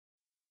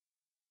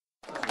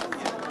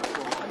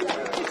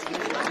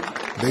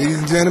Ladies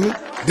and gentlemen,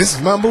 this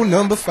is Mambo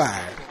number 5.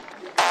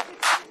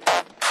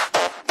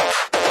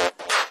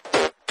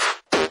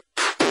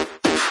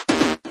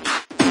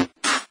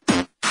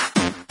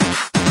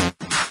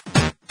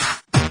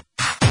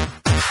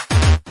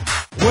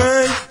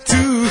 One,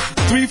 two,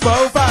 three, four,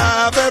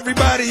 five.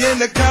 Everybody in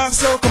the car,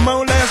 so come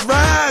on, let's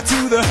ride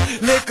to the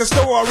liquor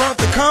store around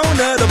the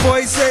corner. The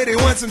boys say they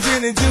want some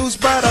gin and juice,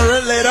 but I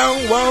really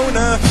don't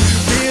wanna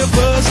be a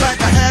buzz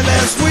like I had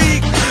last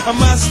week. I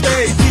must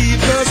stay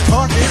deep, cause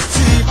talk is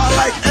cheap. I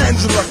like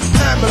Angela,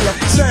 Pamela,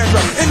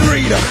 Sandra, and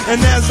Rita. And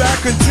as I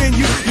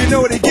continue, you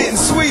know they're getting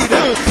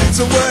sweeter.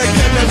 So what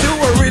can I do?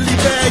 I really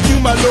bag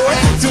you, my lord.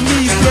 To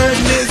me,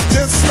 flirting is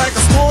just like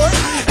a sport.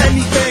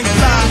 Anything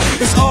fly,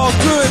 it's all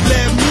good.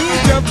 Let me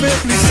jump in,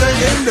 please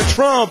sing the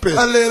trumpet.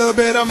 A little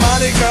bit of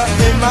Monica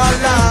in my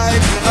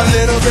life, a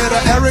little bit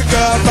of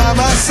Erica by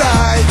my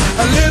side,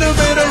 a little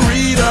bit of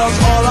Rita's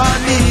all I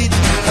need,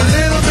 a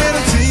little bit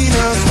of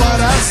Tina's what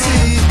I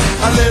see,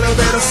 a little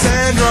bit of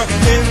Sandra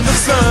in the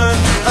sun,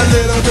 a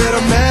little bit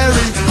of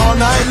Mary all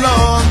night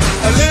long,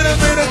 a little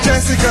bit of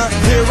Jessica,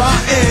 here I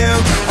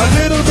am, a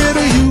little bit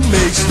of you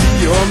makes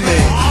me your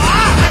man.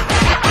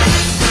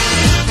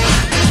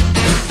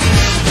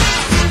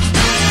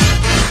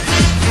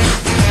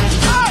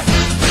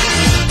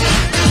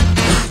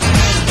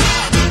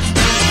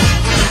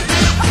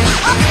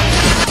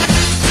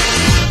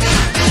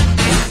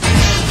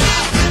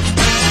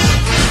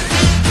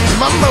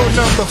 Mambo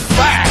number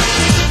 5.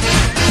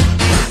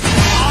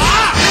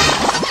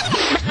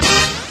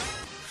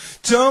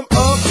 Jump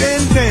up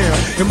and down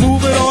and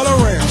move it all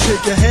around.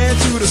 Shake your hand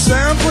to the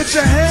sound, put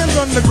your hands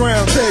on the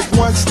ground. Take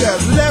one step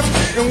left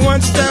and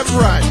one step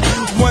right.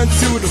 One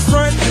to the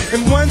front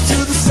and one to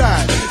the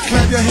side.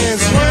 Clap your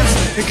hands once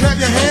and clap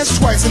your hands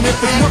twice. And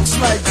if it looks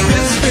like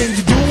this, then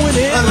you're doing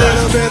it. A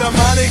little bit of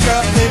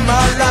Monica in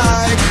my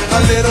life,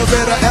 a little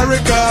bit of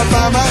Erica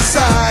by my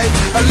side,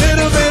 a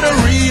little bit of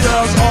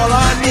Rita's all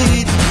I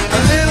need,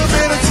 a little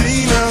bit of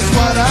Tina's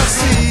what I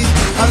see,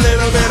 a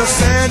little bit of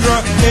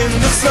Sandra in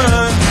the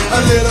sun,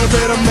 a little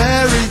bit of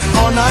Mary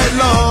all night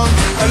long,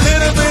 a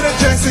little bit of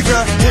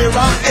Jessica, here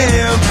I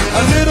am,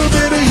 a little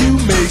bit of you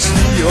makes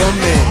me your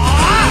man.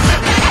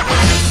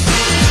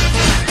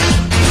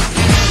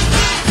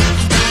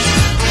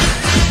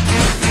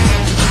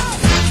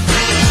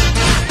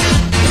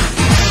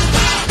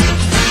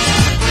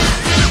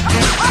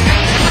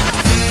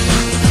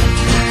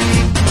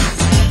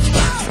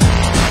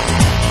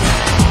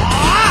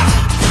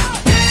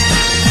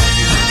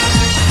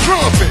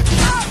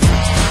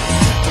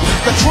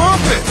 The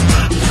trumpet.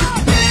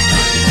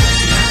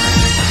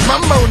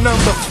 Mambo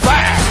number 5.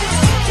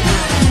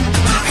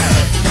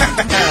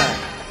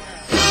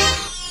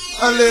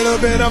 A little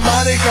bit of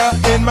Monica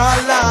in my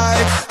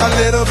life, a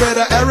little bit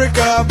of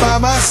Erica by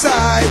my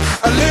side,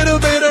 a little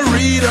bit of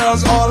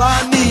Rita's all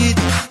I need,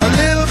 a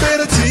little bit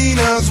of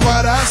Tina's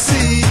what I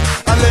see,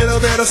 a little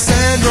bit of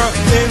Sandra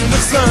in the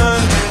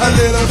sun, a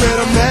little bit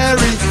of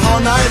Mary all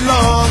night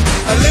long,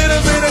 a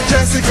little bit of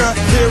Jessica,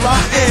 here I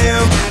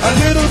am, a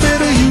little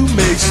bit of you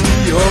makes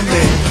me your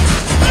man.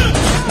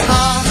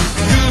 I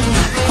do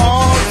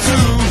all to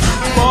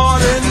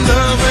fall in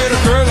love with a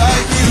girl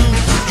like you.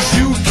 'Cause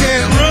you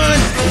can't run,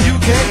 you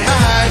can't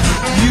hide,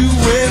 you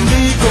and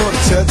me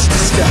gonna touch the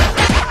sky.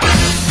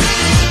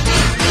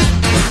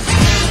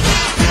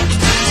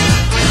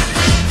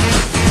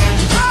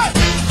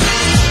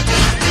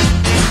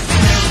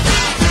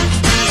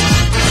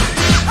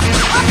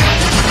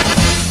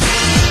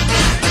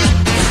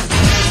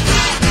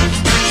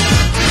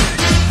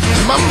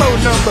 Mambo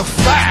number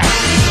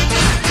 5.